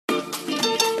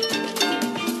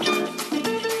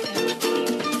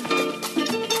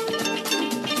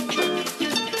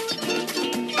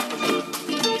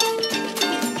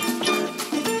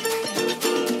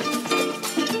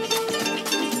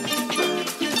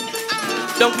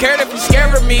Don't care if you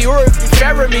scared of me or if you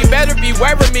fear of me. Better be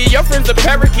wearing me. Your friends are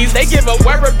parakeets, they give up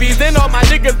wearabees. Then all my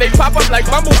niggas, they pop up like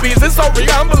bumblebees. It's so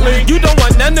humbling. You don't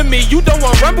want none of me, you don't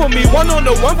want rumble me. One on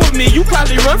the one with me, you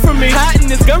probably run from me. Hiding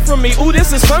this gun from me, ooh,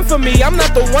 this is fun for me. I'm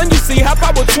not the one you see, hop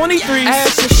out with 23.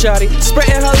 Ass is shawty,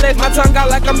 spreading her legs, my tongue out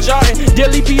like I'm Jordan.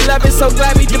 Dearly beloved, so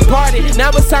glad we departed.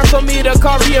 Now it's time for me to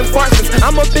call reinforcements.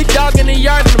 I'm a big dog in the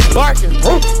yard and I'm barking.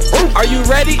 Are you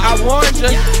ready? I warned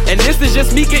ya. And this is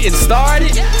just me getting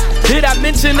started. Did I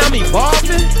mention I'm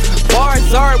evolving?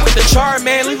 Bars are with the char,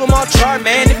 man. Leave them all char,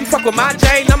 man. If you fuck with my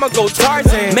Jane, I'ma go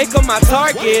Tarzan. Make them my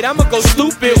target, I'ma go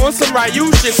stupid. Want some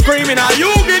Ryu shit, screaming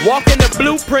Ayugan. Walking the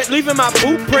blueprint, leaving my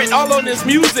bootprint all on this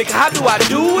music. How do I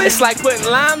do it? It's like putting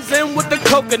limes in with the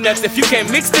coconuts. If you can't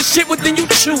mix the shit with, then you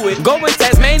chew it. Going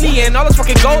Tasmanian, all this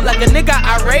fucking gold like a nigga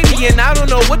Iranian. I don't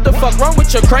know what the fuck wrong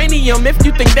with your cranium. If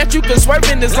you think that you can swerve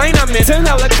in this lane I'm in. 10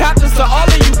 helicopters to all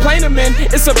of you plane them in.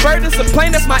 It's a bird, it's a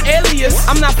plane, that's my alias.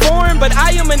 I'm not foreign, but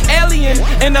I am an alien.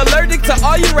 And allergic to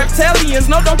all you reptilians.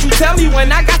 No, don't you tell me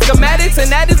when I got schematics.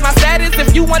 And that is my status.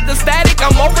 If you want the static,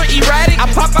 I'm over erratic. I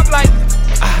pop up like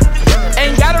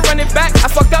ain't gotta run it back. I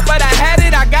fucked up, but I had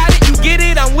it. I got it, you get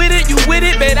it. I'm with it, you with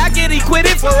it. Bet I get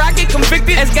acquitted before I get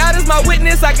convicted. As God is my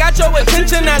witness, I got your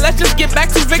attention. Now let's just get back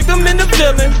to victim and the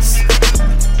villains.